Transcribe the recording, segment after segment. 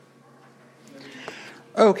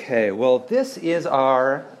Okay, well, this is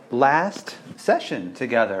our last session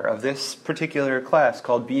together of this particular class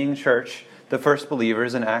called Being Church, the First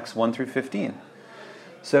Believers in Acts 1 through 15.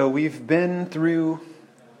 So we've been through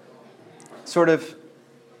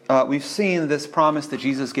we've seen this promise that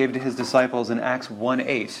Jesus gave to his disciples in Acts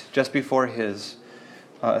 1:8, just before his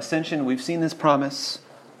ascension. We've seen this promise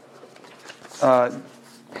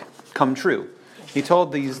come true. He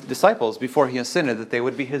told these disciples before he ascended that they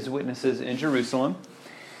would be his witnesses in Jerusalem,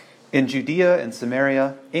 in Judea and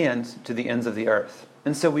Samaria, and to the ends of the earth.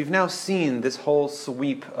 And so we've now seen this whole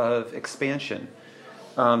sweep of expansion.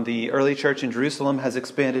 The early church in Jerusalem has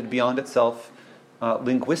expanded beyond itself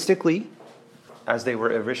linguistically, as they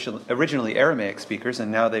were originally Aramaic speakers, and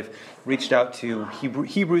now they've reached out to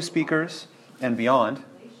Hebrew speakers and beyond,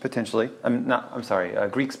 potentially.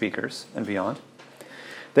 Greek speakers and beyond.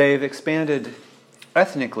 They've expanded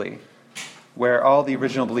ethnically, where all the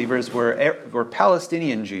original believers were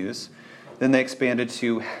Palestinian Jews. Then they expanded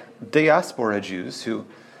to diaspora Jews who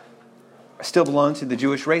still belong to the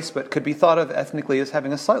Jewish race, but could be thought of ethnically as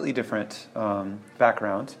having a slightly different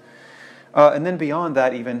background. And then beyond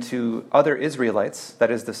that, even to other Israelites,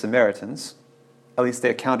 that is the Samaritans. At least they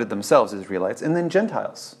accounted themselves Israelites. And then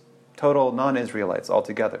Gentiles, total non-Israelites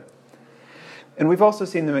altogether. And we've also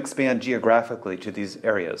seen them expand geographically to these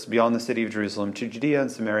areas, beyond the city of Jerusalem, to Judea and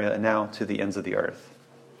Samaria, and now to the ends of the earth.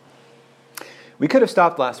 We could have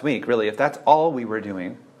stopped last week, really, if that's all we were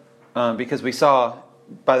doing, because we saw,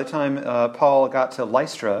 by the time Paul got to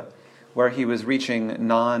Lystra, where he was reaching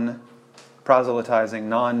non-proselytizing,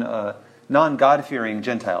 non-God-fearing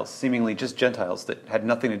Gentiles, seemingly just Gentiles that had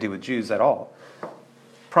nothing to do with Jews at all,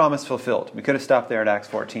 promise fulfilled. We could have stopped there at Acts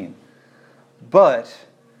 14. But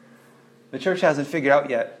the church hasn't figured out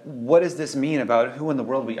yet, what does this mean about who in the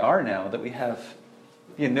world we are now that we have...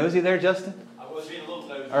 You nosy there, Justin? I was being a little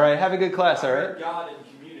nosy. All right, have a good class, all right? God in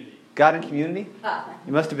community. God in community?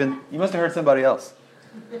 You must have heard somebody else.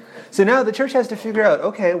 So now the church has to figure out,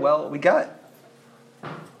 okay, well, we got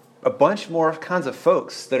a bunch more kinds of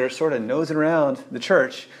folks that are sort of nosing around the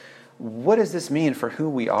church. What does this mean for who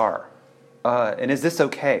we are? And is this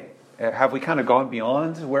okay? Have we kind of gone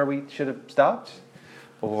beyond where we should have stopped?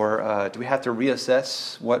 Or do we have to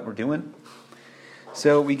reassess what we're doing?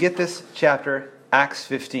 So we get this chapter, Acts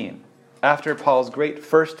 15. After Paul's great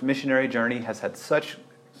first missionary journey has had such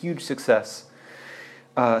huge success,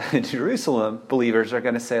 in Jerusalem, believers are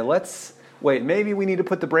going to say, maybe we need to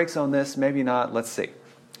put the brakes on this, maybe not, let's see.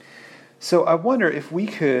 So I wonder if we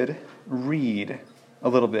could read a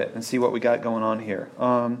little bit and see what we got going on here.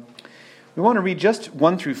 We want to read just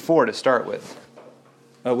 1 through 4 to start with.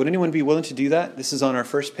 Would anyone be willing to do that? This is on our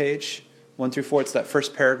first page, 1 through 4. It's that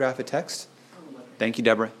first paragraph of text. Thank you,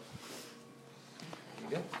 Deborah.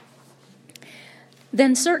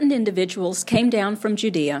 Then certain individuals came down from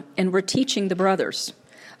Judea and were teaching the brothers,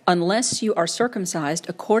 "Unless you are circumcised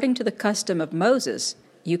according to the custom of Moses,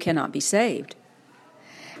 you cannot be saved."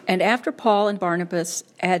 And after Paul and Barnabas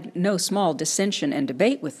had no small dissension and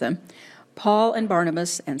debate with them, Paul and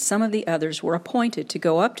Barnabas and some of the others were appointed to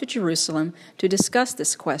go up to Jerusalem to discuss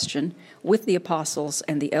this question with the apostles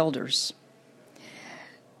and the elders.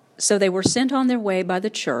 So they were sent on their way by the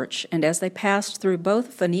church, and as they passed through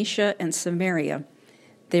both Phoenicia and Samaria,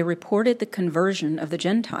 they reported the conversion of the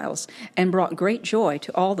Gentiles and brought great joy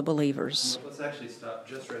to all the believers. Let's actually stop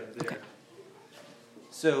just right there. Okay.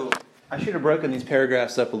 So I should have broken these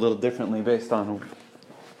paragraphs up a little differently based on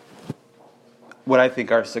what I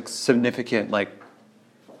think are significant,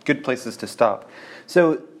 good places to stop.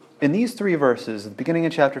 So in these 3 verses, at the beginning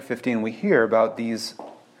of chapter 15, we hear about these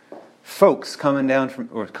folks coming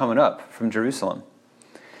up from Jerusalem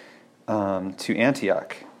to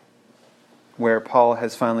Antioch, where Paul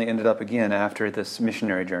has finally ended up again after this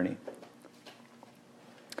missionary journey.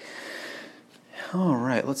 All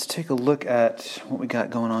right, let's take a look at what we got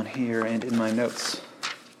going on here and in my notes.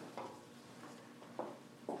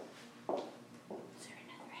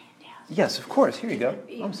 Yes, of course. Here you go.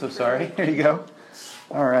 I'm so sorry. Here you go.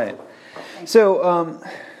 All right. So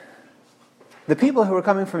the people who are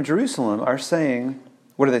coming from Jerusalem are saying,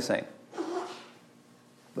 what are they saying?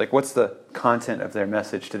 What's the content of their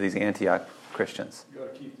message to these Antioch Christians? You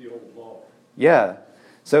got to keep the old law. Yeah.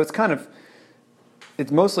 So it's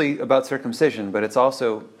mostly about circumcision, but it's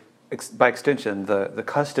also, by extension, the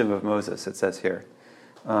custom of Moses, it says here.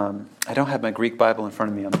 I don't have my Greek Bible in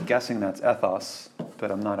front of me. I'm guessing that's ethos,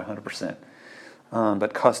 but I'm not 100%.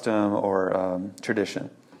 But custom or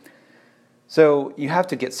tradition. So you have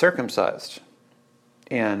to get circumcised.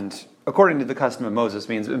 And according to the custom of Moses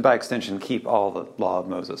means, by extension, keep all the law of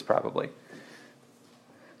Moses, probably.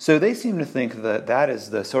 So they seem to think that that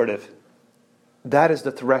is the sort of that is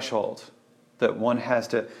the threshold that one has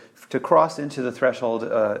to cross into the threshold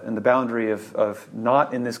and the boundary of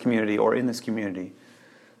not in this community or in this community.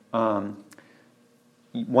 One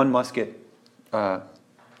must get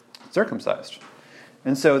circumcised.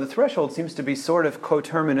 And so the threshold seems to be sort of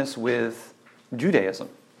coterminous with Judaism.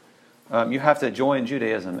 You have to join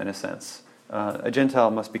Judaism in a sense. A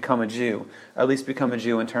Gentile must become a Jew, at least become a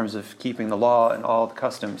Jew in terms of keeping the law and all the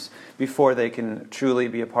customs before they can truly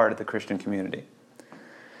be a part of the Christian community.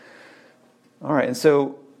 All right, and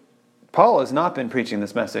so Paul has not been preaching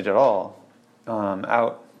this message at all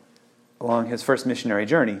out along his first missionary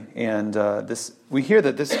journey, and we hear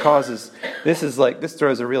that this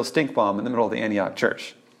throws a real stink bomb in the middle of the Antioch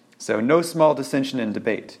church. So no small dissension and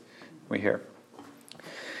debate, we hear.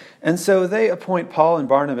 And so they appoint Paul and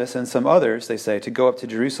Barnabas and some others, they say, to go up to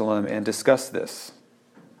Jerusalem and discuss this.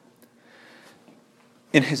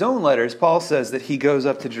 In his own letters, Paul says that he goes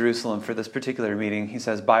up to Jerusalem for this particular meeting, he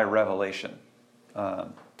says, by revelation.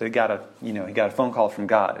 He got a phone call from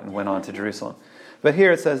God and went on to Jerusalem. But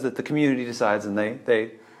here it says that the community decides and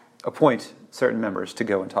they appoint certain members to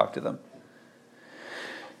go and talk to them.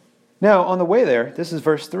 Now, on the way there, this is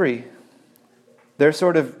verse 3, they're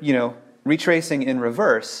sort of, retracing in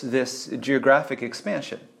reverse this geographic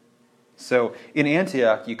expansion. So in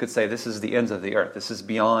Antioch, you could say this is the ends of the earth. This is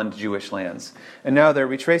beyond Jewish lands. And now they're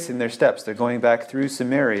retracing their steps. They're going back through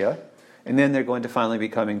Samaria, and then they're going to finally be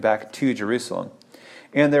coming back to Jerusalem.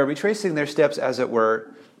 And they're retracing their steps, as it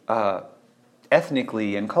were,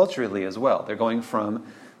 ethnically and culturally as well. They're going from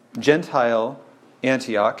Gentile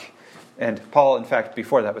Antioch, and Paul, in fact,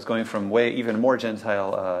 before that was going from even more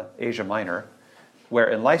Gentile Asia Minor, where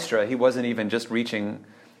in Lystra, he wasn't even just reaching,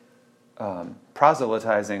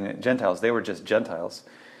 proselytizing Gentiles. They were just Gentiles.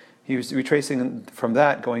 He was retracing from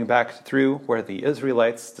that, going back through where the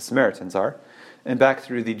Israelites, the Samaritans are, and back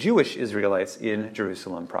through the Jewish Israelites in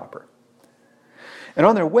Jerusalem proper. And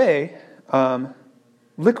on their way,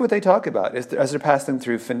 look what they talk about. As they're passing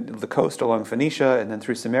through the coast along Phoenicia and then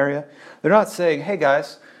through Samaria, they're not saying, hey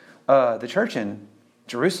guys, the church in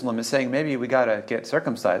Jerusalem is saying maybe we got to get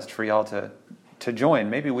circumcised for y'all to join.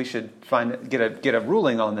 Maybe we should get a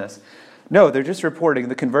ruling on this. No, they're just reporting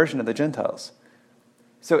the conversion of the Gentiles.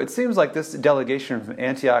 So it seems like this delegation from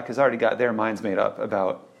Antioch has already got their minds made up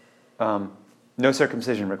about no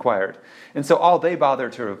circumcision required. And so all they bother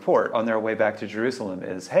to report on their way back to Jerusalem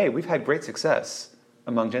is, hey, we've had great success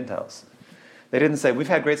among Gentiles. They didn't say, we've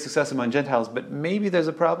had great success among Gentiles, but maybe there's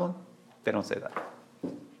a problem. They don't say that.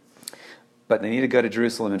 But they need to go to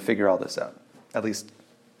Jerusalem and figure all this out. At least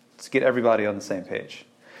let's get everybody on the same page.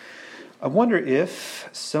 I wonder if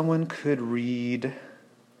someone could read...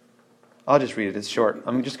 I'll just read it. It's short.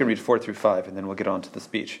 I'm just going to read 4 through 5, and then we'll get on to the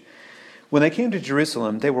speech. When they came to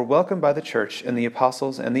Jerusalem, they were welcomed by the church and the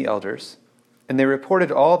apostles and the elders, and they reported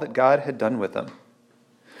all that God had done with them.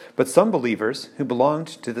 But some believers who belonged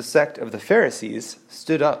to the sect of the Pharisees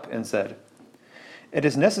stood up and said, "It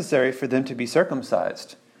is necessary for them to be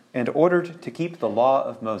circumcised and ordered to keep the law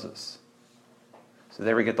of Moses." So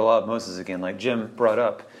there we get the law of Moses again, like Jim brought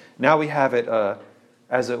up. Now we have it,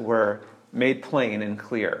 as it were, made plain and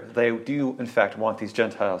clear. They do, in fact, want these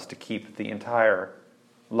Gentiles to keep the entire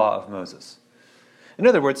law of Moses. In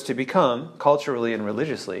other words, to become culturally and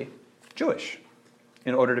religiously Jewish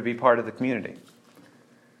in order to be part of the community.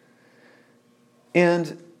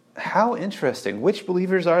 And how interesting. Which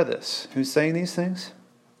believers are this? Who's saying these things?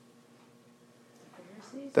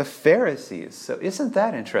 The Pharisees. So isn't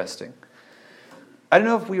that interesting? I don't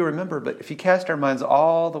know if we remember, but if you cast our minds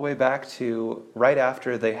all the way back to right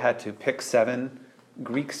after they had to pick 7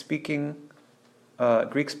 Greek-speaking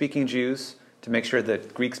Jews to make sure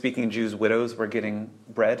that Greek-speaking Jews' widows were getting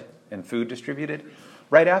bread and food distributed.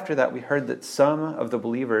 Right after that, we heard that some of the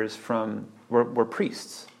believers were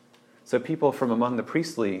priests. So people from among the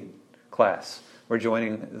priestly class were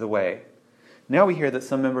joining the way. Now we hear that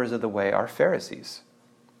some members of the way are Pharisees.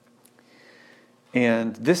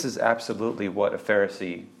 And this is absolutely what a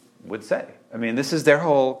Pharisee would say. I mean, this is their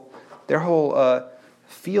whole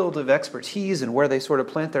field of expertise, and where they sort of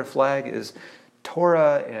plant their flag is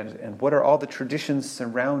Torah and what are all the traditions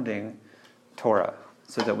surrounding Torah,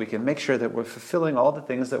 so that we can make sure that we're fulfilling all the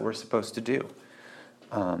things that we're supposed to do.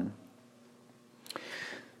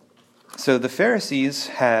 So the Pharisees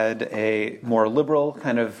had a more liberal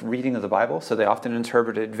kind of reading of the Bible, so they often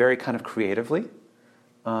interpreted very kind of creatively.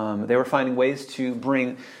 They were finding ways to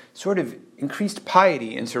bring sort of increased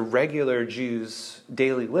piety into regular Jews'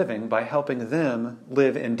 daily living by helping them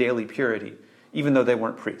live in daily purity, even though they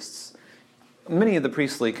weren't priests. Many of the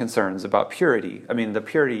priestly concerns about purity, the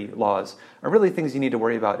purity laws, are really things you need to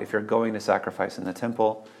worry about if you're going to sacrifice in the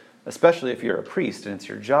temple. especially if you're a priest and it's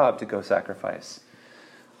your job to go sacrifice.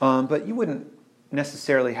 But you wouldn't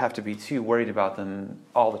necessarily have to be too worried about them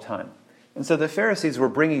all the time. And so the Pharisees were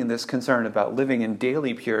bringing this concern about living in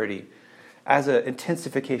daily purity as an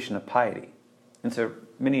intensification of piety into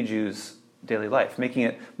many Jews' daily life, making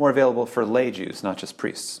it more available for lay Jews, not just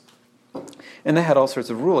priests. And they had all sorts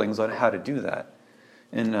of rulings on how to do that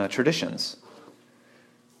in traditions.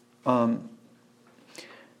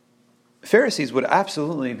 Pharisees would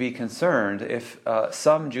absolutely be concerned if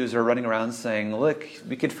some Jews are running around saying, look,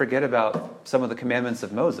 we could forget about some of the commandments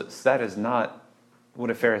of Moses. That is not what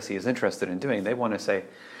a Pharisee is interested in doing. They want to say,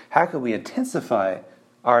 how can we intensify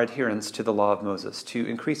our adherence to the law of Moses to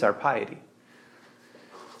increase our piety?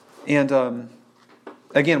 And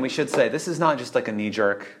again, we should say, this is not just like a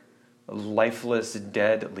knee-jerk, lifeless,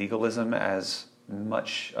 dead legalism, as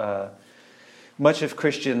much of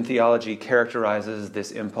Christian theology characterizes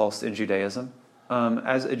this impulse in Judaism.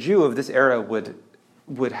 As a Jew of this era would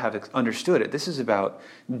have understood it, this is about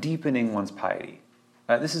deepening one's piety.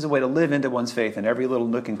 This is a way to live into one's faith in every little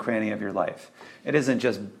nook and cranny of your life. It isn't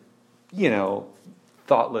just,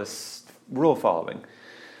 thoughtless rule following.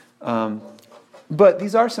 But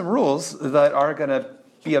these are some rules that are going to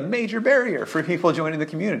be a major barrier for people joining the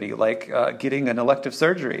community, like getting an elective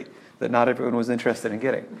surgery that not everyone was interested in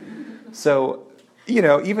getting. So,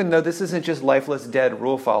 even though this isn't just lifeless, dead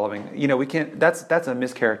rule following, we can't. That's a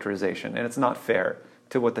mischaracterization, and it's not fair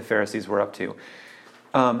to what the Pharisees were up to.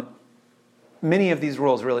 Many of these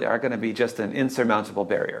rules really are going to be just an insurmountable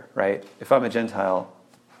barrier, right? If I'm a Gentile,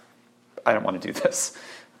 I don't want to do this,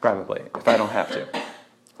 probably, if I don't have to.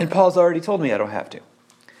 And Paul's already told me I don't have to.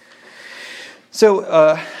 So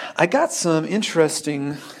I got some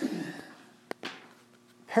interesting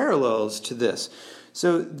parallels to this.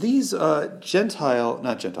 So these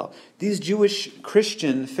these Jewish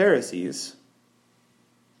Christian Pharisees,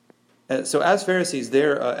 so as Pharisees,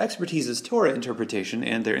 their expertise is Torah interpretation,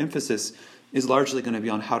 and their emphasis is largely going to be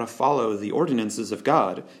on how to follow the ordinances of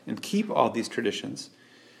God and keep all these traditions.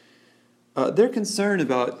 Their concern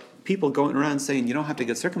about people going around saying you don't have to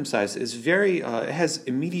get circumcised is it has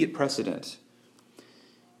immediate precedent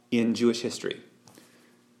in Jewish history.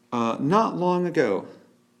 Not long ago,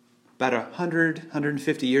 about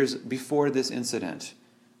 150 years before this incident,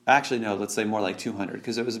 actually no, let's say more like 200,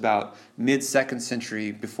 because it was about mid-2nd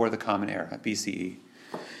century before the Common Era, BCE.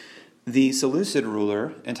 The Seleucid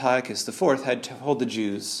ruler, Antiochus IV, had told the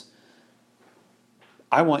Jews,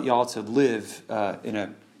 I want y'all to live in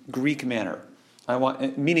a Greek manner.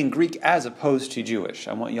 Meaning Greek as opposed to Jewish.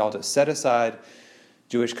 I want y'all to set aside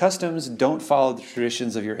Jewish customs, don't follow the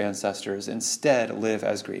traditions of your ancestors, instead live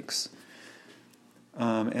as Greeks.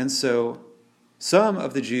 And so some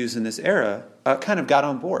of the Jews in this era kind of got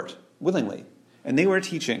on board willingly. And they were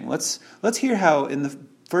teaching. Let's hear how in the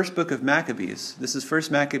first book of Maccabees, this is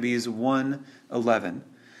 1 Maccabees 1:11,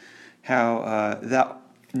 how that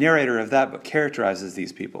narrator of that book characterizes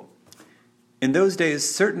these people. In those days,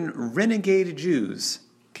 certain renegade Jews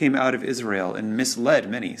came out of Israel and misled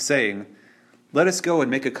many, saying, let us go and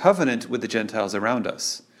make a covenant with the Gentiles around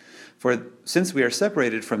us. For since we are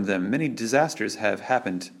separated from them, many disasters have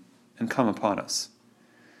happened and come upon us.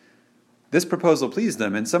 This proposal pleased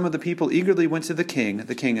them, and some of the people eagerly went to the king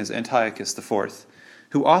is Antiochus IV,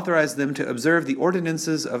 who authorized them to observe the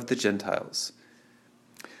ordinances of the Gentiles.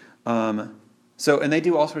 And they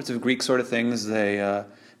do all sorts of Greek sort of things. They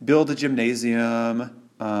build a gymnasium.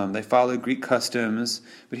 They follow Greek customs.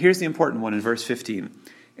 But here's the important one in verse 15.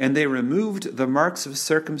 And they removed the marks of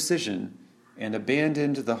circumcision and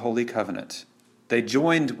abandoned the holy covenant. They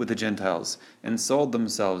joined with the Gentiles and sold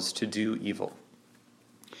themselves to do evil.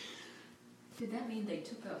 Did that mean they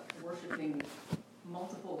took up worshiping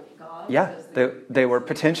multiple gods? Yeah, they were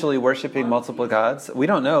potentially worshiping multiple gods. We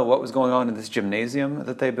don't know what was going on in this gymnasium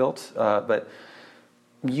that they built, but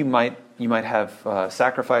you might have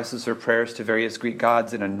sacrifices or prayers to various Greek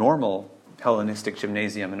gods in a normal Hellenistic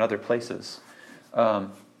gymnasium in other places.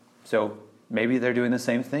 So maybe they're doing the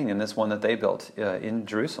same thing in this one that they built in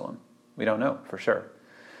Jerusalem. We don't know for sure.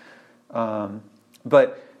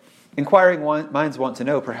 But inquiring minds want to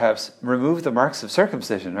know, perhaps, remove the marks of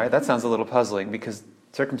circumcision, right? That sounds a little puzzling because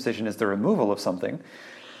circumcision is the removal of something.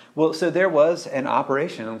 Well, so there was an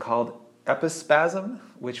operation called epispasm,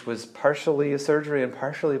 which was partially a surgery and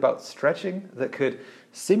partially about stretching that could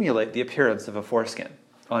simulate the appearance of a foreskin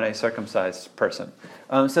on a circumcised person.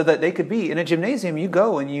 So that they could be, in a gymnasium, you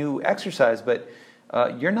go and you exercise, but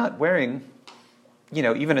you're not wearing,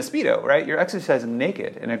 even a Speedo, right? You're exercising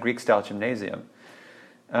naked in a Greek-style gymnasium.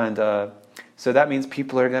 And so that means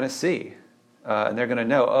people are going to see, and they're going to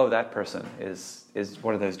know, oh, that person is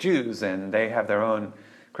one of those Jews, and they have their own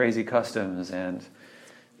crazy customs, and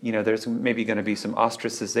there's maybe going to be some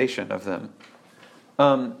ostracization of them.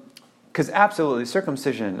 Because absolutely,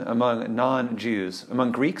 circumcision among non-Jews,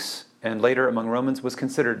 among Greeks and later among Romans, was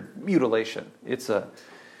considered mutilation. It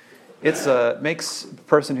makes a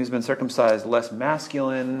person who's been circumcised less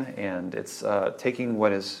masculine, and it's taking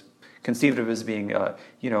what is conceived of as being,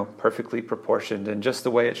 perfectly proportioned and just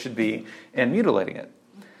the way it should be, and mutilating it.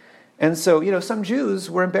 And so, some Jews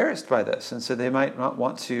were embarrassed by this, and so they might not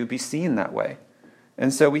want to be seen that way.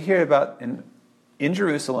 And so we hear about in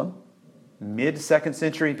Jerusalem, mid-2nd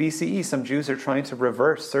century BCE, some Jews are trying to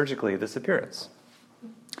reverse surgically this appearance.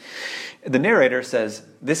 The narrator says,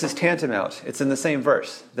 this is tantamount. It's in the same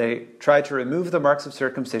verse. They tried to remove the marks of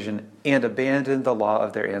circumcision and abandon the law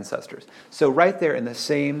of their ancestors. So right there in the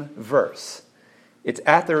same verse, it's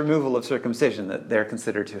at the removal of circumcision that they're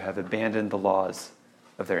considered to have abandoned the laws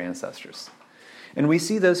of their ancestors. And we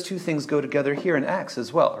see those two things go together here in Acts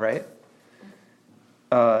as well, right?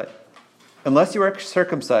 Unless you are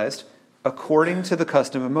circumcised according to the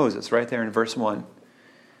custom of Moses, right there in verse 1.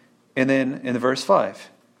 And then in verse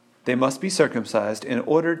 5, they must be circumcised in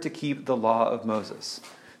order to keep the law of Moses.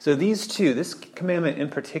 So these two, this commandment in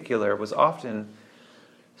particular, was often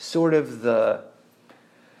sort of the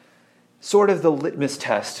litmus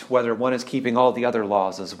test whether one is keeping all the other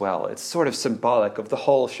laws as well. It's sort of symbolic of the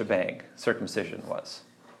whole shebang, circumcision was.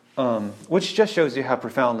 Which just shows you how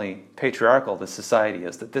profoundly patriarchal this society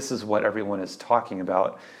is, that this is what everyone is talking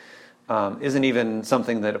about. Isn't even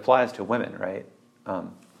something that applies to women, right?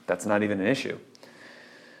 That's not even an issue.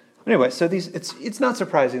 Anyway, so it's not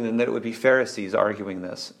surprising then that it would be Pharisees arguing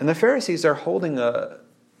this. And the Pharisees are holding a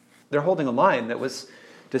line that was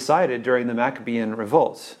decided during the Maccabean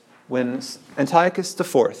revolt, when Antiochus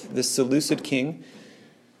IV, the Seleucid king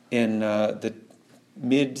in the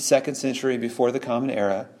mid-2nd century before the Common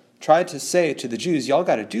Era, tried to say to the Jews, y'all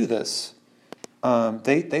got to do this.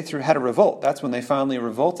 They had a revolt. That's when they finally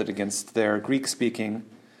revolted against their Greek-speaking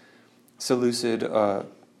Seleucid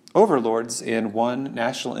overlords and won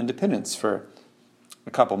national independence for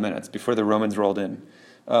a couple minutes before the Romans rolled in.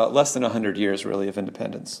 Less than 100 years, really, of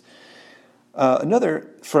independence.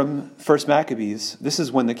 Another from 1 Maccabees, this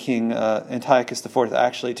is when the king, Antiochus IV,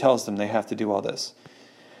 actually tells them they have to do all this.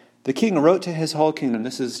 The king wrote to his whole kingdom,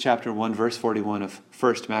 this is chapter 1, verse 41 of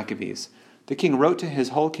 1 Maccabees. The king wrote to his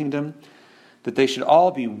whole kingdom that they should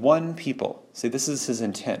all be one people. See, this is his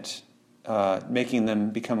intent. Making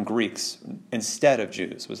them become Greeks instead of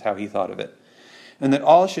Jews was how he thought of it. And that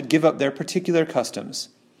all should give up their particular customs.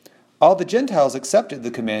 All the Gentiles accepted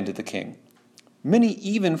the command of the king. Many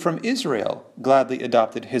even from Israel gladly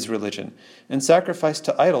adopted his religion and sacrificed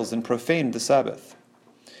to idols and profaned the Sabbath.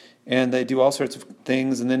 And they do all sorts of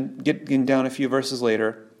things, and then getting down a few verses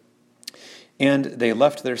later, and they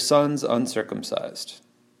left their sons uncircumcised.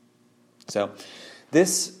 So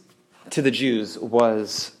this, to the Jews,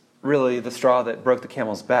 was really the straw that broke the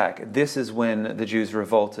camel's back. This is when the Jews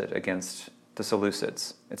revolted against the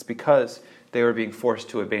Seleucids. It's because they were being forced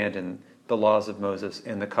to abandon the laws of Moses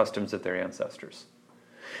and the customs of their ancestors.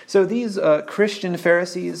 So these Christian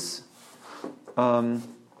Pharisees,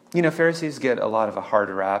 Pharisees get a lot of a hard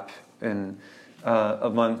rap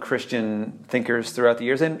among Christian thinkers throughout the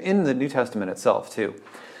years, and in the New Testament itself too.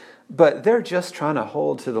 But they're just trying to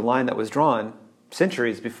hold to the line that was drawn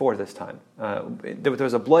centuries before this time. There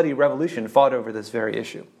was a bloody revolution fought over this very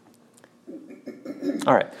issue.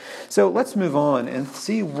 All right, so let's move on and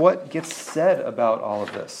see what gets said about all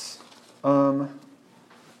of this. Let's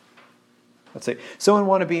see. Someone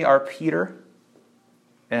want to be our Peter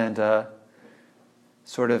and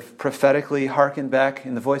sort of prophetically hearken back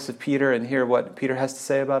in the voice of Peter and hear what Peter has to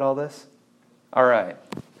say about all this? All right,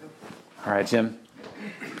 Jim.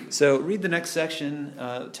 So read the next section.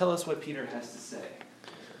 Tell us what Peter has to say.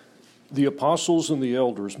 The apostles and the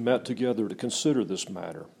elders met together to consider this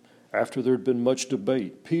matter. After there had been much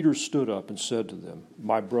debate, Peter stood up and said to them,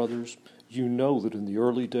 "My brothers, you know that in the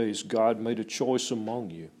early days God made a choice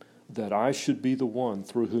among you, that I should be the one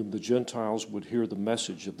through whom the Gentiles would hear the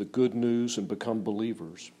message of the good news and become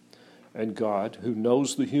believers. And God, who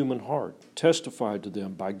knows the human heart, testified to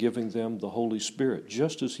them by giving them the Holy Spirit,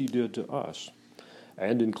 just as he did to us.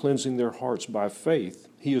 And in cleansing their hearts by faith,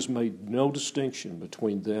 he has made no distinction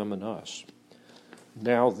between them and us.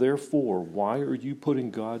 Now, therefore, why are you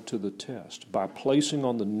putting God to the test by placing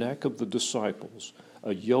on the neck of the disciples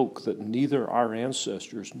a yoke that neither our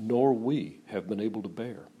ancestors nor we have been able to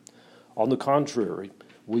bear? On the contrary,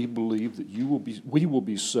 we believe that we will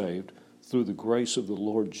be saved through the grace of the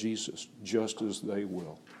Lord Jesus, just as they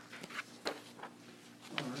will."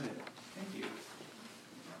 All right. Thank you.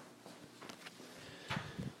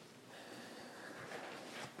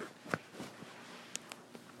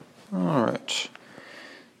 that.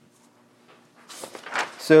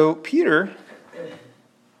 So Peter,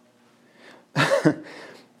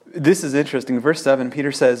 this is interesting. Verse 7,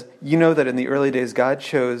 Peter says, you know that in the early days God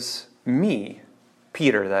chose me,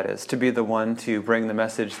 Peter that is, to be the one to bring the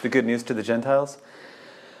message, the good news to the Gentiles.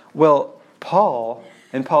 Well, Paul,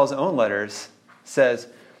 in Paul's own letters, says,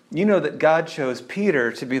 you know that God chose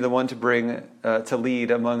Peter to be the one to bring, to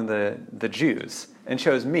lead among the Jews, and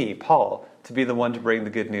chose me, Paul, to be the one to bring the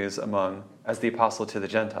good news as the apostle to the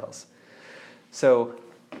Gentiles. So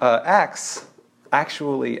Acts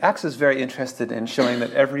is very interested in showing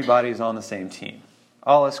that everybody's on the same team.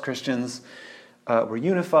 All us Christians were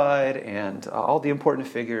unified, and all the important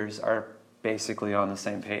figures are basically on the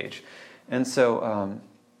same page. And so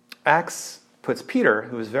Acts puts Peter,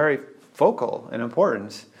 who is very vocal and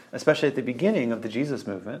important, especially at the beginning of the Jesus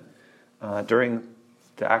movement, during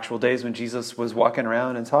the actual days when Jesus was walking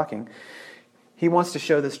around and talking. He wants to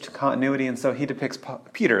show this continuity, and so he depicts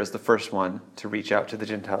Peter as the first one to reach out to the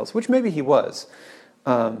Gentiles, which maybe he was.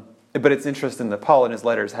 But it's interesting that Paul in his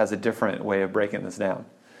letters has a different way of breaking this down.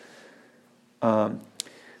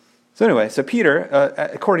 So Peter,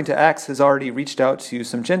 according to Acts, has already reached out to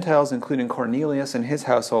some Gentiles, including Cornelius and his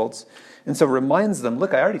households, and so reminds them,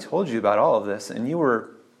 look, I already told you about all of this, and you were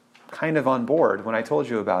kind of on board when I told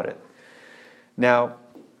you about it. Now,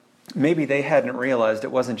 maybe they hadn't realized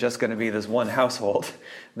it wasn't just going to be this one household,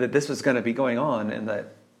 that this was going to be going on, and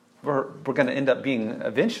that we're going to end up being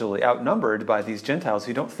eventually outnumbered by these Gentiles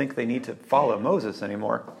who don't think they need to follow Moses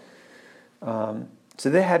anymore. So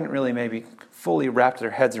they hadn't really maybe fully wrapped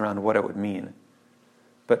their heads around what it would mean.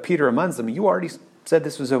 But Peter reminds them, you already said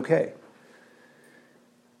this was okay.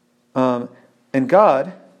 And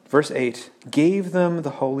God, verse 8, gave them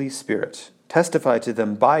the Holy Spirit, testified to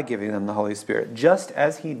them by giving them the Holy Spirit, just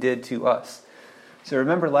as he did to us. So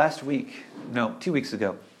remember 2 weeks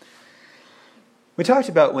ago, we talked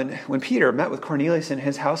about when Peter met with Cornelius and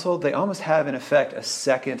his household, they almost have, in effect, a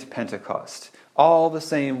second Pentecost. All the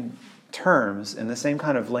same terms and the same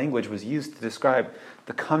kind of language was used to describe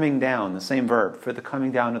the coming down, the same verb, for the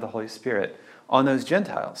coming down of the Holy Spirit on those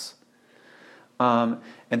Gentiles. And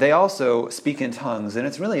they also speak in tongues, and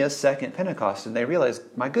it's really a second Pentecost, and they realize,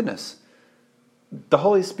 my goodness, the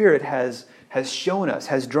Holy Spirit has shown us,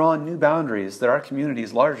 has drawn new boundaries, that our community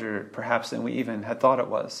is larger, perhaps, than we even had thought it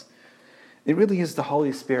was. It really is the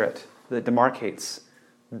Holy Spirit that demarcates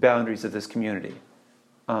the boundaries of this community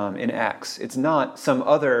in Acts. It's not some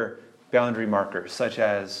other boundary markers, such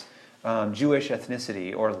as Jewish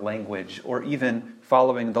ethnicity or language, or even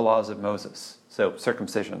following the laws of Moses, so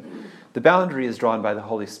circumcision. The boundary is drawn by the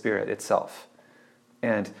Holy Spirit itself.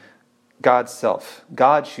 And God's self.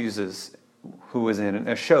 God chooses who is in, and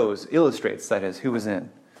illustrates, that is, who is in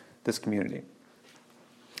this community.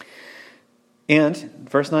 And,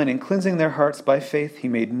 verse 9, in cleansing their hearts by faith, he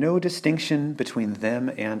made no distinction between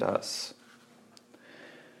them and us.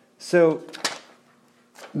 So,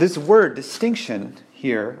 this word distinction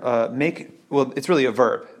here, it's really a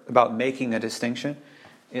verb about making a distinction,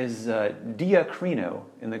 is diakrino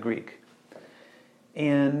in the Greek.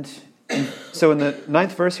 And so in the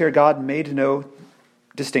 9th verse here, God made no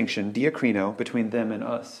distinction, diakrino, between them and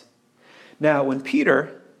us. Now, when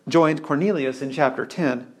Peter joined Cornelius in chapter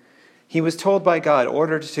 10, he was told by God,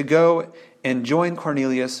 ordered to go and join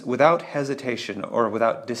Cornelius without hesitation or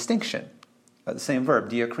without distinction. The same verb,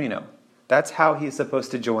 diakrino. That's how he's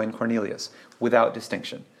supposed to join Cornelius, without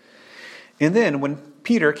distinction. And then when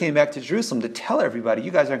Peter came back to Jerusalem to tell everybody,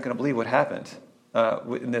 you guys aren't going to believe what happened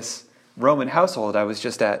in this Roman household I was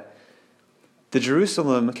just at, the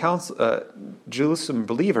Jerusalem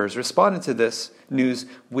believers responded to this news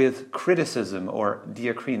with criticism, or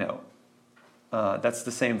diakrino. That's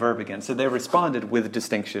the same verb again. So they responded with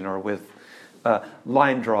distinction, or with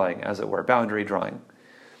line drawing, as it were, boundary drawing.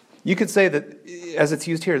 You could say that, as it's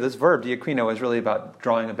used here, this verb, diakrino, is really about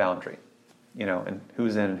drawing a boundary, and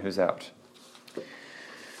who's in and who's out.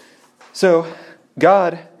 So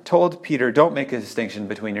God told Peter, don't make a distinction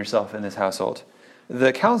between yourself and this household.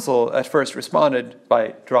 The council at first responded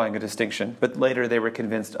by drawing a distinction, but later they were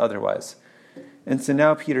convinced otherwise. And so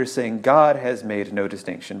now Peter's saying, God has made no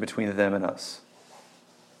distinction between them and us.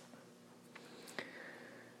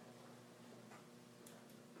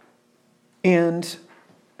 And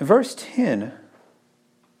verse 10,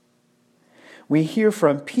 we hear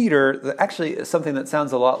from Peter, actually something that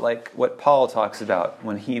sounds a lot like what Paul talks about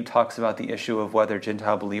when he talks about the issue of whether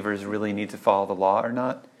Gentile believers really need to follow the law or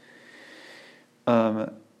not.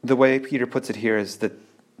 The way Peter puts it here is that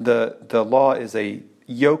the law is a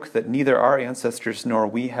yoke that neither our ancestors nor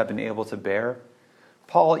we have been able to bear.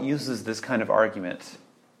 Paul uses this kind of argument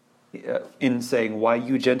in saying why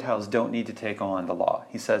you Gentiles don't need to take on the law.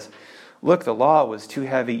 He says, look, the law was too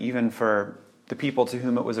heavy even for the people to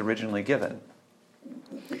whom it was originally given.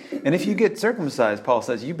 And if you get circumcised, Paul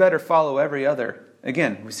says, you better follow every other.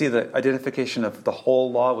 Again, we see the identification of the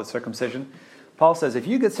whole law with circumcision. Paul says, if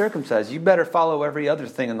you get circumcised, you better follow every other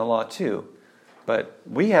thing in the law too. But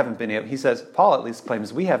we haven't been able, he says, Paul at least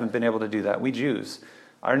claims, we haven't been able to do that. We Jews.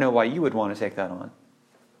 I don't know why you would want to take that on.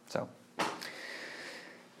 So,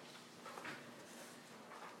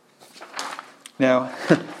 now,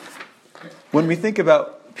 when we think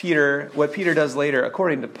about Peter, what Peter does later,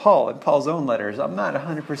 according to Paul, in Paul's own letters, I'm not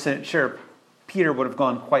 100% sure Peter would have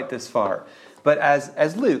gone quite this far. But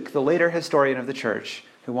as Luke, the later historian of the church,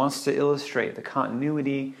 who wants to illustrate the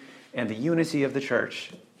continuity and the unity of the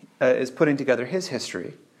church, is putting together his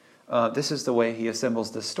history, this is the way he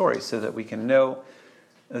assembles this story, so that we can know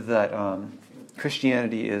that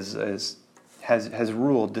Christianity has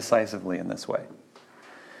ruled decisively in this way.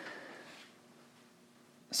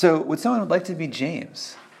 So, would someone like to be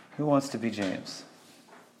James? Who wants to be James?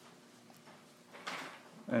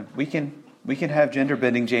 We can have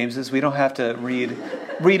gender-bending Jameses. We don't have to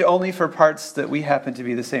read only for parts that we happen to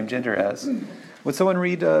be the same gender as. Would someone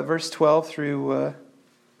read verse 12 through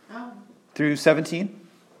 17?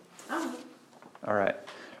 All right.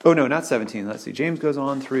 Oh, no, not 17. Let's see. James goes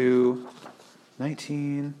on through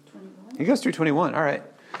 19. 21. He goes through 21. All right.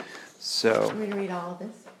 So. Want me to read all of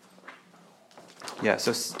this? Yeah,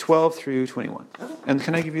 so 12 through 21. Okay. And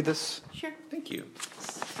can I give you this? Sure. Thank you.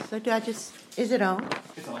 So is it on?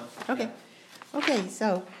 It's on. Okay. Okay,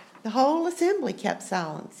 so the whole assembly kept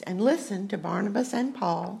silence and listened to Barnabas and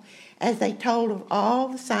Paul as they told of all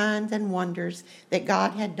the signs and wonders that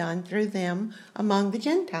God had done through them among the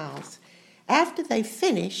Gentiles. After they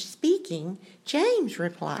finished speaking, James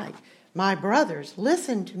replied, "My brothers,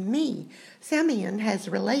 listen to me. Simeon has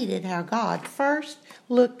related how God first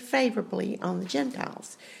looked favorably on the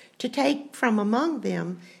Gentiles to take from among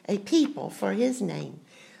them a people for his name.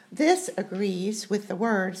 This agrees with the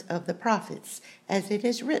words of the prophets, as it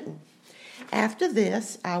is written, 'After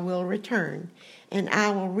this I will return, and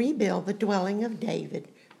I will rebuild the dwelling of David,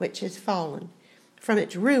 which has fallen. From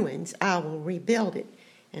its ruins I will rebuild it,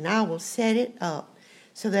 and I will set it up,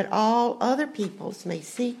 so that all other peoples may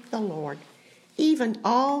seek the Lord, even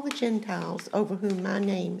all the Gentiles over whom my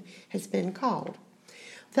name has been called.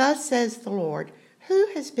 Thus says the Lord, who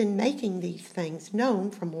has been making these things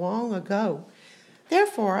known from long ago.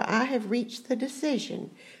 Therefore I have reached the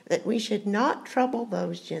decision that we should not trouble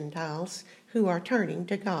those Gentiles who are turning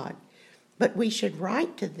to God, but we should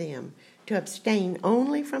write to them to abstain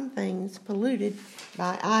only from things polluted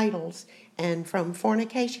by idols, and from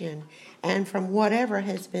fornication, and from whatever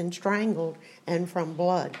has been strangled, and from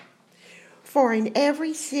blood. For in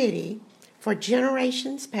every city, for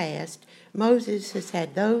generations past, Moses has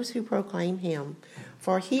had those who proclaim him,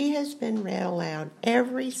 for he has been read aloud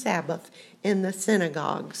every Sabbath in the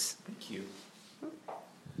synagogues." Thank you.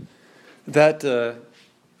 That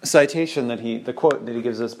citation the quote that he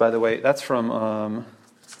gives us, by the way, that's from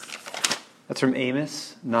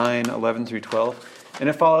Amos 9:11 through 12. And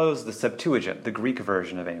it follows the Septuagint, the Greek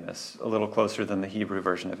version of Amos, a little closer than the Hebrew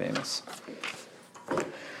version of Amos.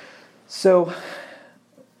 So,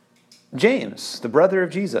 James, the brother of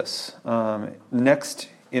Jesus, next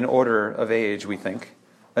in order of age, we think,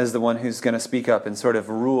 as the one who's going to speak up and sort of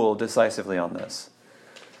rule decisively on this.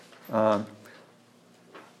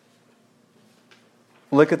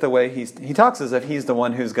 Look at the way he talks as if he's the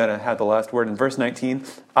one who's going to have the last word. In verse 19,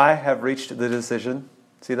 I have reached the decision.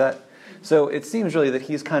 See that? So it seems really that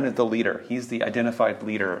he's kind of the leader. He's the identified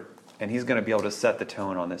leader, and he's going to be able to set the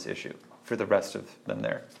tone on this issue for the rest of them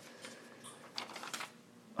there.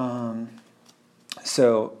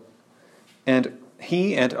 And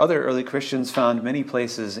he and other early Christians found many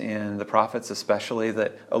places in the prophets especially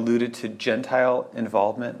that alluded to Gentile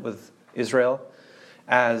involvement with Israel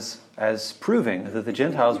as proving that the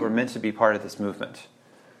Gentiles were meant to be part of this movement.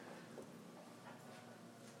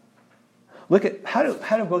 Look at how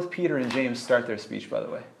do both Peter and James start their speech, by the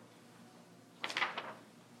way?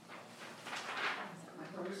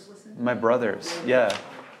 My brothers, yeah.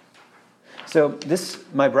 So this,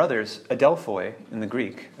 my brothers, Adelphoi in the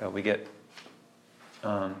Greek, we get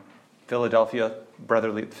Philadelphia,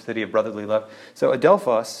 city of brotherly love. So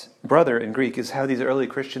Adelphos, brother in Greek, is how these early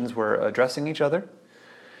Christians were addressing each other.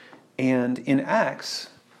 And in Acts,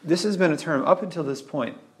 this has been a term up until this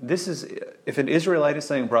point. This is, if an Israelite is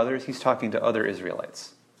saying brothers, he's talking to other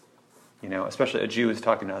Israelites. You know, especially a Jew is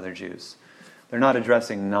talking to other Jews. They're not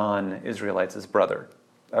addressing non-Israelites as brother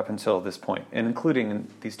up until this point, and including in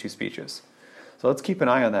these two speeches. So let's keep an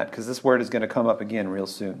eye on that, because this word is going to come up again real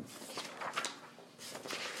soon.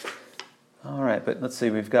 All right, but let's see.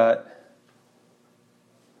 We've got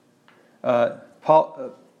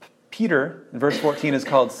Peter, in verse 14, is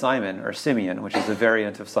called Simon, or Simeon, which is a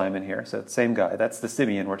variant of Simon here. So it's the same guy. That's the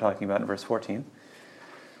Simeon we're talking about in verse 14.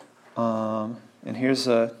 And here's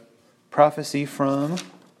a prophecy from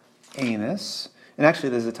Amos. And actually,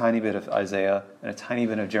 there's a tiny bit of Isaiah and a tiny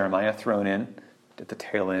bit of Jeremiah thrown in at the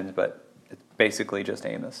tail end, but it's basically just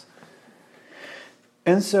Amos.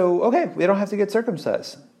 And so, okay, they don't have to get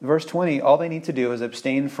circumcised. Verse 20, all they need to do is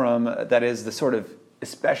abstain from, that is, the sort of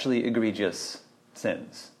especially egregious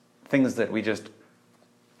sins. Things that we just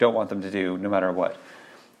don't want them to do no matter what.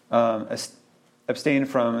 Abstain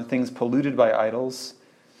from things polluted by idols,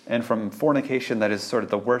 and from fornication, that is sort of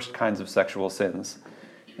the worst kinds of sexual sins.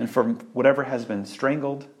 And from whatever has been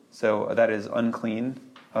strangled, so that is unclean,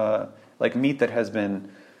 like meat that has been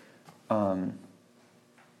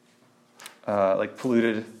like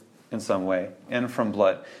polluted in some way, and from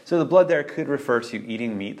blood. So the blood there could refer to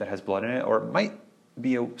eating meat that has blood in it, or it might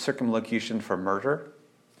be a circumlocution for murder.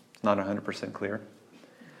 It's not 100% clear.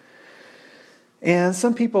 And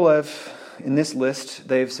some people have, in this list,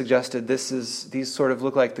 they've suggested these sort of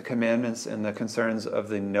look like the commandments and the concerns of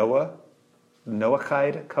the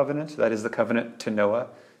Noahide covenant. That is the covenant to Noah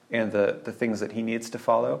and the things that he needs to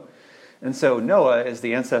follow. And so Noah is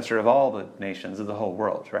the ancestor of all the nations of the whole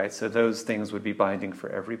world, right? So those things would be binding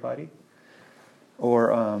for everybody.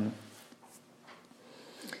 Or,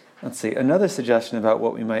 let's see, another suggestion about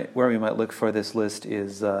where we might look for this list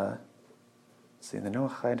is, the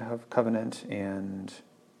Noahide covenant and,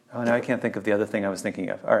 now I can't think of the other thing I was thinking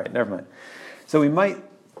of. All right, never mind. So we might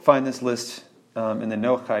find this list in the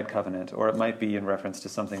Noahide covenant, or it might be in reference to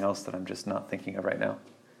something else that I'm just not thinking of right now.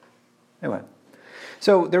 Anyway.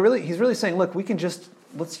 So he's really saying, look,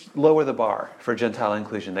 let's lower the bar for Gentile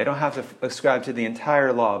inclusion. They don't have to ascribe to the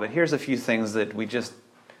entire law, but here's a few things that we just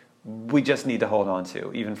need to hold on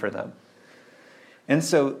to, even for them. And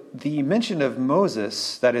so the mention of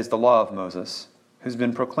Moses, that is the law of Moses, who's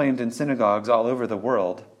been proclaimed in synagogues all over the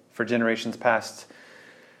world for generations past,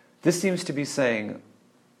 this seems to be saying,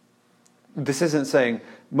 this isn't saying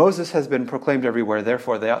Moses has been proclaimed everywhere,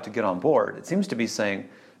 therefore they ought to get on board. It seems to be saying,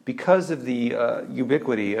 because of the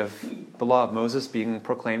ubiquity of the law of Moses being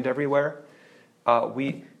proclaimed everywhere,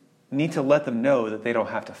 we need to let them know that they don't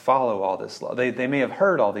have to follow all this law. They may have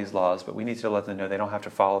heard all these laws, but we need to let them know they don't have to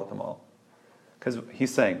follow them all. Because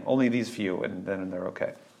he's saying, only these few, and then they're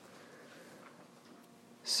okay.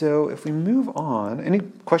 So if we move on, any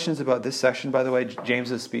questions about this section, by the way,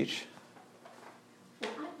 James's speech?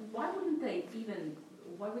 Why wouldn't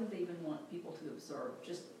they even want people to observe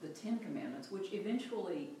just the Ten Commandments, which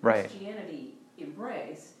eventually Christianity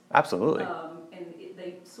embraced? Absolutely.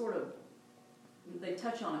 They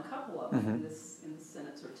touch on a couple of them in this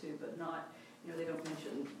sentence or two, but not, they don't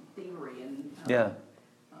mention thievery and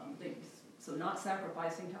so not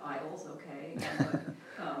sacrificing to idols, okay.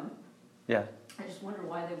 Yeah. I just wonder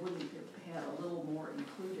why they wouldn't have had a little more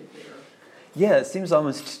included there. Yeah, it seems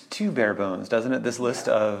almost too bare bones, doesn't it? This list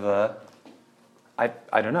of,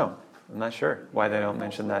 I don't know. I'm not sure why they don't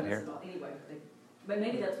mention that here. Anyway, but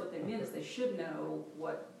maybe that's what they meant, is they should know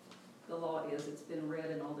what the law is. It's been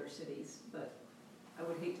read in all their cities, but I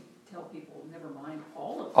would hate to tell people, never mind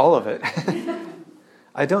all of it. All of it.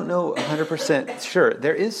 I don't know 100% sure.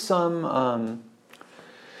 There is some...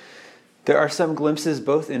 There are some glimpses,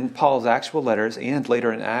 both in Paul's actual letters and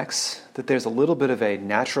later in Acts, that there's a little bit of a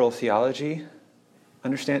natural theology.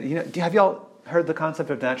 Have y'all heard the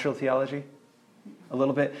concept of natural theology? A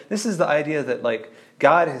little bit? This is the idea that,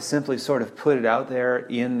 God has simply sort of put it out there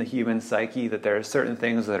in the human psyche that there are certain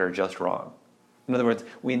things that are just wrong. In other words,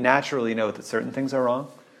 we naturally know that certain things are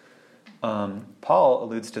wrong. Paul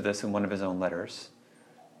alludes to this in one of his own letters,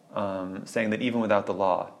 saying that even without the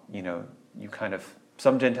law, you kind of...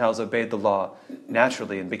 Some Gentiles obeyed the law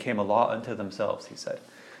naturally and became a law unto themselves, he said,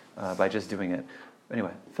 by just doing it. Anyway,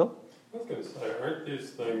 Phil? I was going to say, aren't these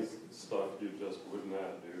things stuff you just would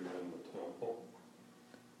not do in the temple?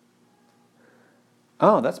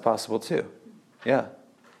 Oh, that's possible too. Yeah.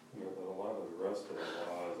 But a lot of the rest of the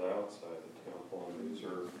law is outside the temple, and these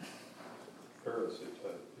are Pharisee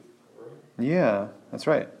type people, right? Yeah, that's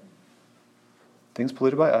right. Things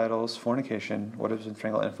polluted by idols, fornication, what has been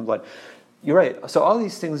strangled, and from blood. You're right. So all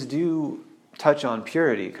these things do touch on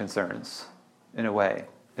purity concerns in a way.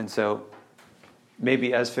 And so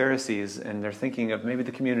maybe as Pharisees, and they're thinking of maybe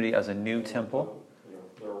the community as a new temple.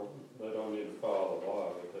 They don't need to follow the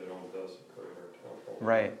law, but they don't desecrate our temple.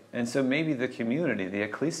 Right. And so maybe the community, the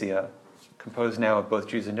ecclesia, composed now of both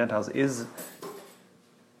Jews and Gentiles, is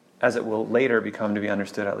as it will later become to be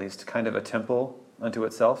understood at least, kind of a temple unto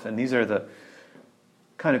itself. And these are the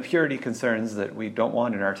kind of purity concerns that we don't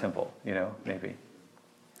want in our temple, maybe.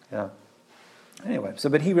 Yeah. Anyway,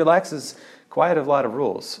 but he relaxes quite a lot of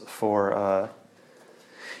rules for...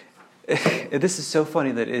 This is so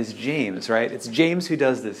funny that it is James, right? It's James who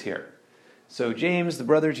does this here. So James, the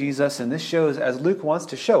brother of Jesus, and this shows, as Luke wants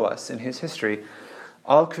to show us in his history,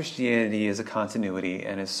 all Christianity is a continuity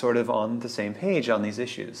and is sort of on the same page on these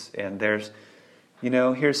issues. And there's,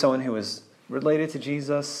 here's someone who is related to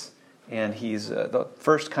Jesus, and he's the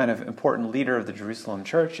first kind of important leader of the Jerusalem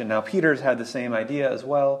church, and now Peter's had the same idea as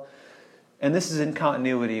well. And this is in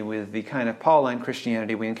continuity with the kind of Pauline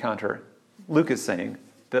Christianity we encounter, Luke is saying,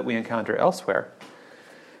 that we encounter elsewhere.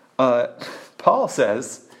 Paul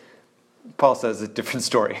says a different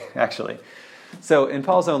story, actually. So in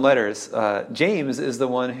Paul's own letters, James is the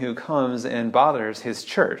one who comes and bothers his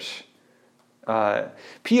church.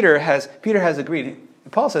 Peter has agreed.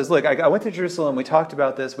 Paul says, look, I went to Jerusalem, we talked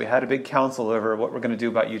about this, we had a big council over what we're going to do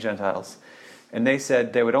about you Gentiles. And they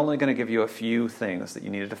said they were only going to give you a few things that you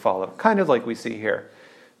needed to follow, kind of like we see here.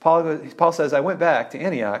 Paul says, I went back to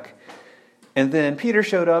Antioch, and then Peter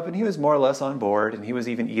showed up, and he was more or less on board, and he was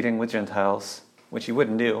even eating with Gentiles, which he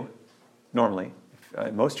wouldn't do normally.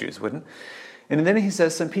 Most Jews wouldn't. And then he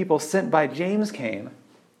says some people sent by James came,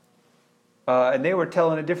 and they were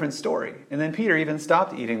telling a different story. And then Peter even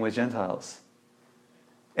stopped eating with Gentiles.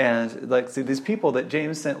 And these people that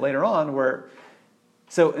James sent later on were...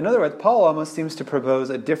 So in other words, Paul almost seems to propose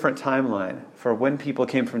a different timeline for when people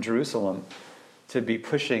came from Jerusalem to be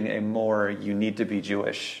pushing a more you need to be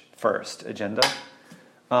Jewish first agenda.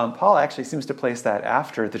 Paul actually seems to place that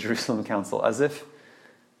after the Jerusalem Council, as if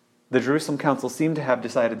the Jerusalem Council seemed to have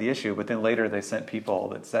decided the issue, but then later they sent people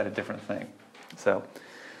that said a different thing.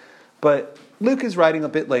 But Luke is writing a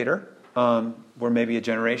bit later. We're maybe a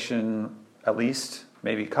generation, at least,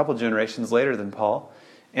 maybe a couple generations later than Paul.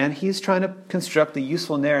 And he's trying to construct a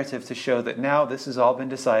useful narrative to show that now this has all been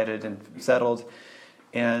decided and settled.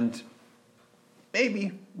 And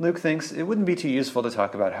maybe Luke thinks it wouldn't be too useful to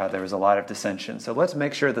talk about how there was a lot of dissension. So let's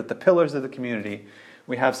make sure that the pillars of the community,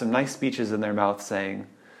 we have some nice speeches in their mouth saying,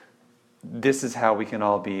 this is how we can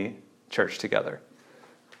all be church together.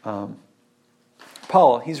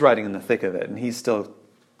 Paul, he's writing in the thick of it, and he's still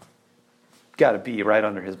got to be right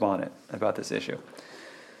under his bonnet about this issue.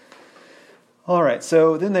 All right,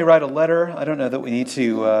 so then they write a letter. I don't know that we need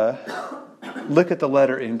to look at the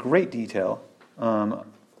letter in great detail, but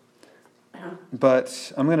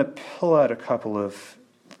I'm going to pull out a couple of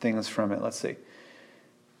things from it. Let's see.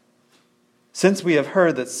 Since we have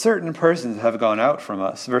heard that certain persons have gone out from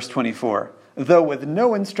us, verse 24, though with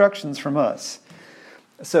no instructions from us.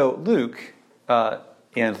 So Luke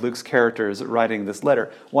and Luke's characters writing this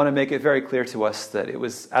letter want to make it very clear to us that it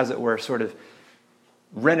was, as it were, sort of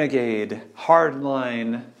renegade,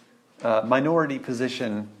 hardline, minority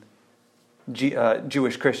position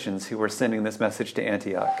Jewish Christians who were sending this message to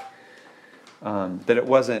Antioch. That it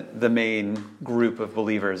wasn't the main group of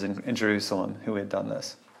believers in Jerusalem who had done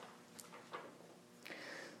this.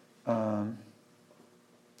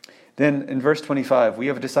 Then in verse 25, we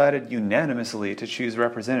have decided unanimously to choose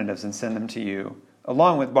representatives and send them to you,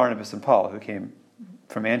 along with Barnabas and Paul, who came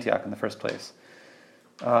from Antioch in the first place,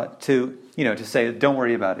 to say, don't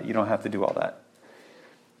worry about it, you don't have to do all that.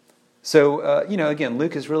 So, again,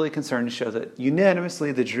 Luke is really concerned to show that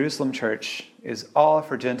unanimously the Jerusalem church is all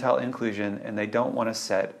for Gentile inclusion, and they don't want to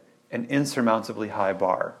set an insurmountably high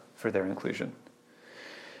bar for their inclusion.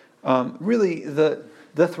 Really, the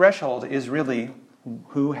threshold is really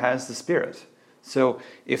who has the Spirit. So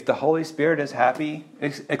if the Holy Spirit is happy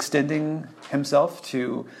extending himself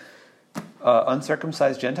to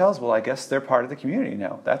uncircumcised Gentiles, well, I guess they're part of the community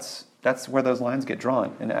now. That's where those lines get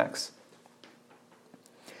drawn in Acts.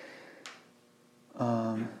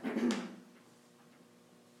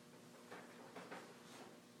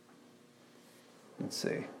 Let's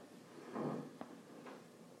see.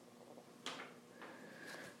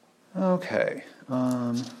 Okay.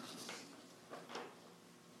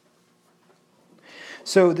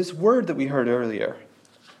 So this word that we heard earlier,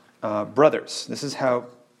 brothers, this is how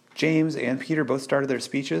James and Peter both started their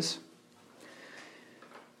speeches.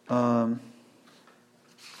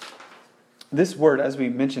 This word, as we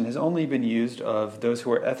mentioned, has only been used of those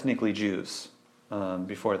who are ethnically Jews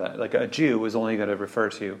before that. Like a Jew was only going to refer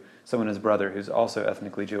to someone as brother who's also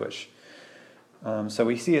ethnically Jewish. So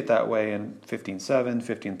we see it that way in 15:7,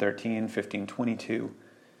 15:13, 15:22.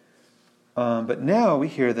 But now we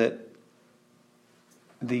hear that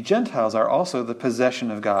the Gentiles are also the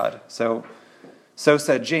possession of God. So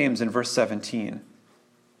said James in verse 17.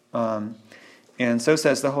 And And so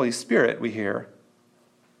says the Holy Spirit, we hear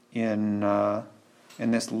in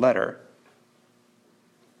this letter.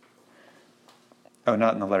 Oh,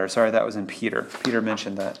 not in the letter. Sorry, that was in Peter. Peter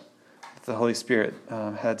mentioned that. The Holy Spirit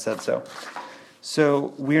had said so.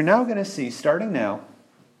 So we're now going to see, starting now,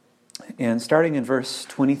 and starting in verse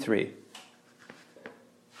 23.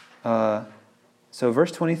 So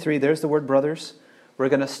verse 23, there's the word brothers. We're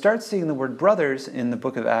going to start seeing the word brothers in the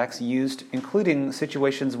book of Acts used, including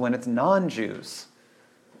situations when it's non-Jews.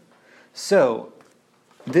 So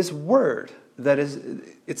this word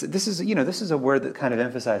this is a word that kind of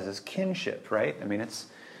emphasizes kinship, right? I mean, it's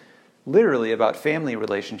literally about family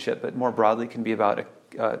relationship, but more broadly can be about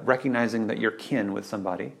recognizing that you're kin with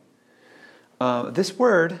somebody. This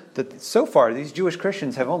word that so far these Jewish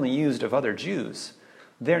Christians have only used of other Jews,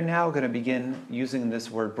 they're now going to begin using this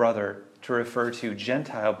word brother to refer to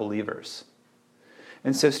Gentile believers.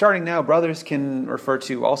 And so starting now, brothers can refer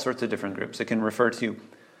to all sorts of different groups. It can refer to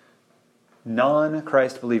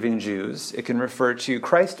non-Christ-believing Jews. It can refer to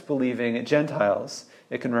Christ-believing Gentiles.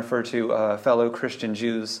 It can refer to fellow Christian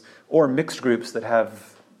Jews or mixed groups that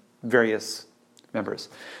have various members.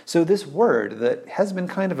 So this word that has been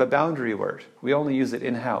kind of a boundary word, we only use it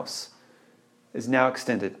in-house, is now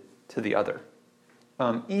extended to the other,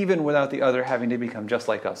 even without the other having to become just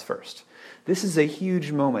like us first. This is a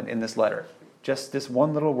huge moment in this letter, just this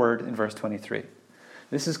one little word in verse 23.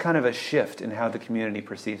 This is kind of a shift in how the community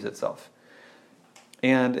perceives itself.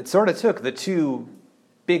 And it sort of took the two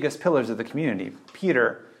biggest pillars of the community,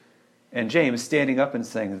 Peter and James, standing up and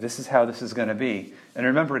saying, this is how this is going to be. And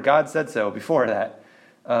remember, God said so before that,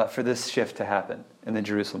 for this shift to happen in the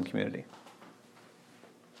Jerusalem community.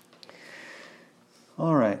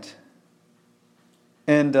 All right.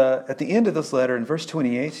 And at the end of this letter, in verse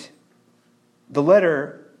 28, the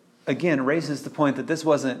letter, again, raises the point that this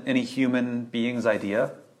wasn't any human being's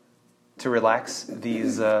idea to relax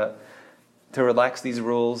these rules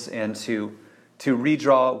and to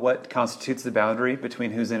redraw what constitutes the boundary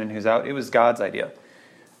between who's in and who's out. It was God's idea.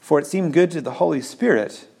 For it seemed good to the Holy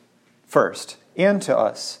Spirit first, and to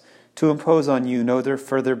us, to impose on you no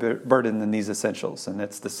further burden than these essentials. And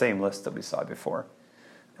it's the same list that we saw before.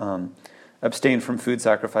 Abstain from food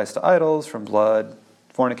sacrificed to idols, from blood,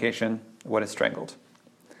 fornication, what is strangled.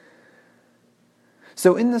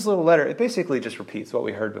 So in this little letter, it basically just repeats what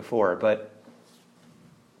we heard before, but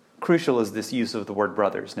crucial is this use of the word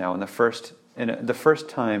brothers now in the first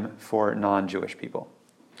time for non-Jewish people.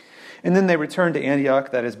 And then they returned to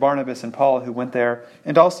Antioch, that is Barnabas and Paul who went there,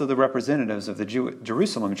 and also the representatives of the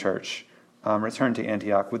Jerusalem church returned to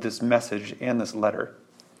Antioch with this message and this letter.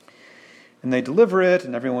 And they deliver it,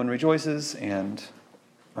 and everyone rejoices, and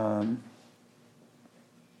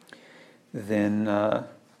then,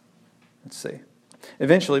 let's see.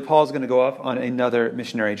 Eventually, Paul's going to go off on another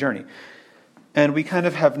missionary journey. And we kind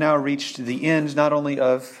of have now reached the end, not only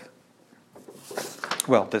of,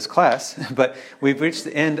 well, this class, but we've reached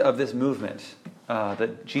the end of this movement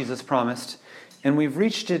that Jesus promised. And we've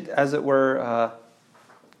reached it, as it were,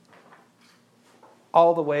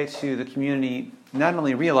 all the way to the community not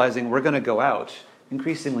only realizing we're going to go out,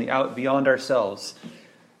 increasingly out beyond ourselves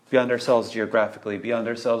geographically, beyond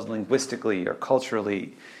ourselves linguistically or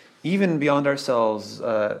culturally, even beyond ourselves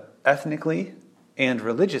ethnically and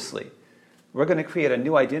religiously. We're going to create a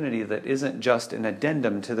new identity that isn't just an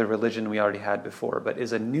addendum to the religion we already had before, but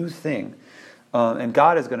is a new thing. And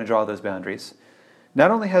God is going to draw those boundaries.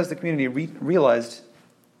 Not only has the community realized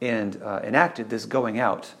and enacted this going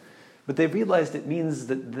out, but they've realized it means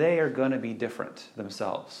that they are going to be different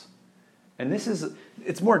themselves. And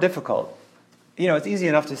it's more difficult. It's easy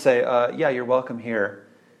enough to say, yeah, you're welcome here.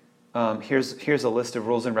 Here's a list of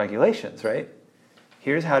rules and regulations, right?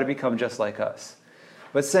 Here's how to become just like us.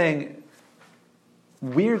 But saying,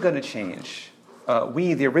 we're going to change.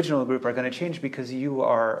 We, the original group, are going to change because you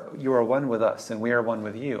are one with us and we are one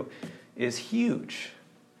with you, is huge.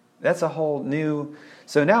 That's a whole new...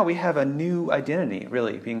 So now we have a new identity,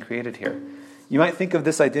 really, being created here. You might think of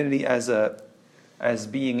this identity as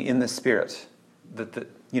being in the Spirit. That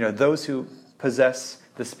those who possess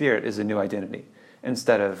the Spirit is a new identity,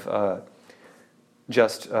 instead of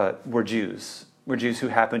just we're Jews. We're Jews who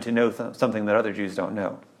happen to know something that other Jews don't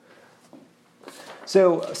know.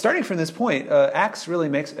 So starting from this point, Acts really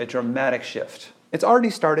makes a dramatic shift. It's already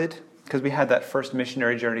started because we had that first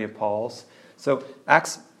missionary journey of Paul's. So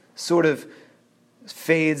Acts sort of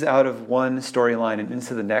fades out of one storyline and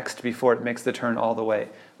into the next before it makes the turn all the way.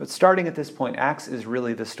 But starting at this point, Acts is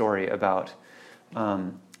really the story about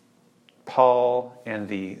Paul and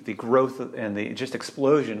the growth and the just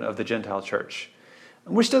explosion of the Gentile church.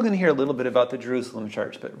 And we're still going to hear a little bit about the Jerusalem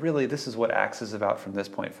church, but really this is what Acts is about from this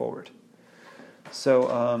point forward.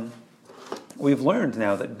 So we've learned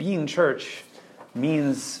now that being church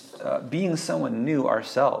means being someone new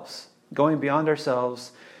ourselves, going beyond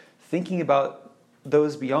ourselves, thinking about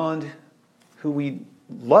those beyond who we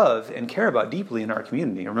love and care about deeply in our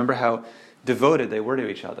community. Remember how devoted they were to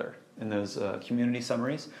each other in those community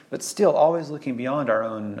summaries, but still always looking beyond our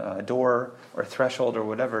own door or threshold or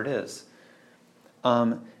whatever it is.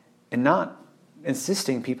 And not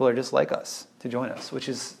insisting people are just like us to join us, which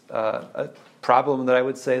is a problem that I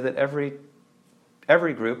would say that every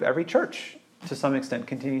group, every church, to some extent,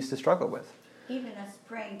 continues to struggle with. Even us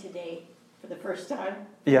praying today for the first time,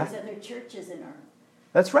 Yeah. there's other churches in our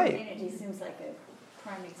That's right. community. Seems like a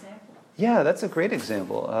prime example. Yeah, that's a great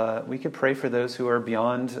example. We could pray for those who are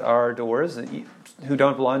beyond our doors, who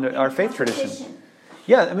don't belong to our faith tradition. Competition.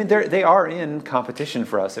 Yeah, I mean, they are in competition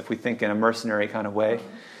for us if we think in a mercenary kind of way.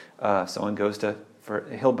 Someone goes for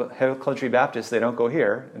Hill Country Baptist, they don't go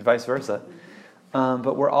here, and vice versa.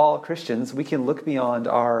 But we're all Christians. We can look beyond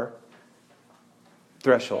our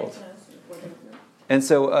threshold. And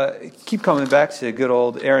so keep coming back to good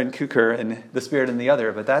old Aaron Kuker and the Spirit in the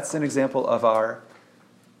Other, but that's an example of our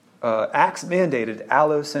Acts-mandated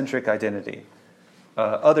allocentric identity,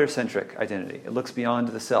 other-centric identity. It looks beyond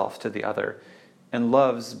the self to the other and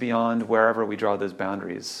loves beyond wherever we draw those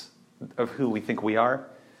boundaries of who we think we are.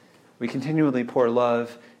 We continually pour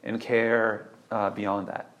love and care beyond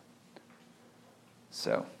that.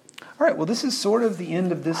 So, all right, well, this is sort of the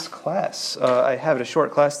end of this class. I have a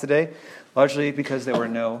short class today, largely because there were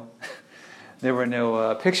no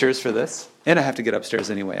pictures for this, and I have to get upstairs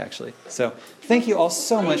anyway, actually. So, thank you all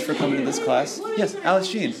so much for coming to this class. Yes, Alice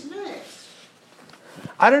Jean.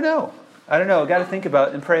 I don't know. I've got to think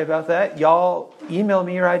about and pray about that. Y'all email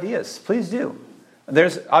me your ideas. Please do.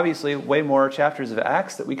 There's obviously way more chapters of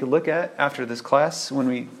Acts that we could look at after this class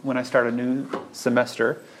when I start a new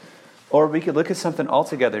semester. Or we could look at something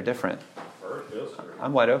altogether different. Art history.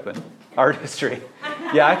 I'm wide open. Art history.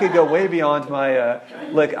 Yeah, I could go way beyond my...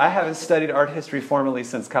 look, I haven't studied art history formally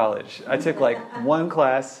since college. I took like one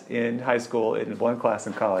class in high school and one class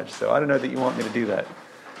in college. So I don't know that you want me to do that.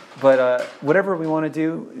 But whatever we want to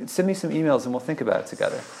do, send me some emails and we'll think about it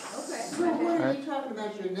together. Okay. So when are you talking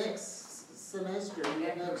about your next semester?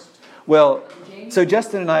 Your next... Well, so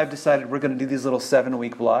Justin and I have decided we're going to do these little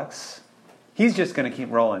 7-week blocks. He's just going to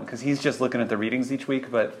keep rolling because he's just looking at the readings each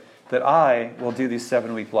week, but that I will do these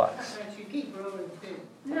 7-week blocks. But you keep rolling too.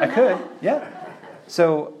 I could, yeah.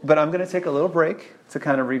 So, but I'm going to take a little break to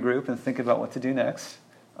kind of regroup and think about what to do next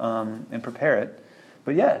and prepare it.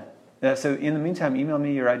 But yeah, so in the meantime, email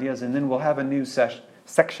me your ideas, and then we'll have a new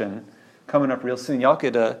section coming up real soon. Y'all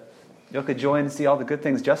could join and see all the good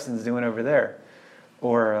things Justin's doing over there,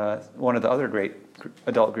 or one of the other great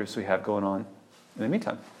adult groups we have going on in the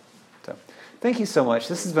meantime. So, thank you so much.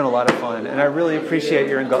 This has been a lot of fun, and I really appreciate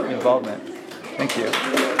your involvement. Thank you.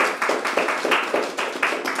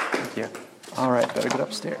 Thank you. All right, better get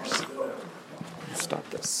upstairs. Let's stop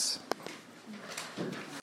this.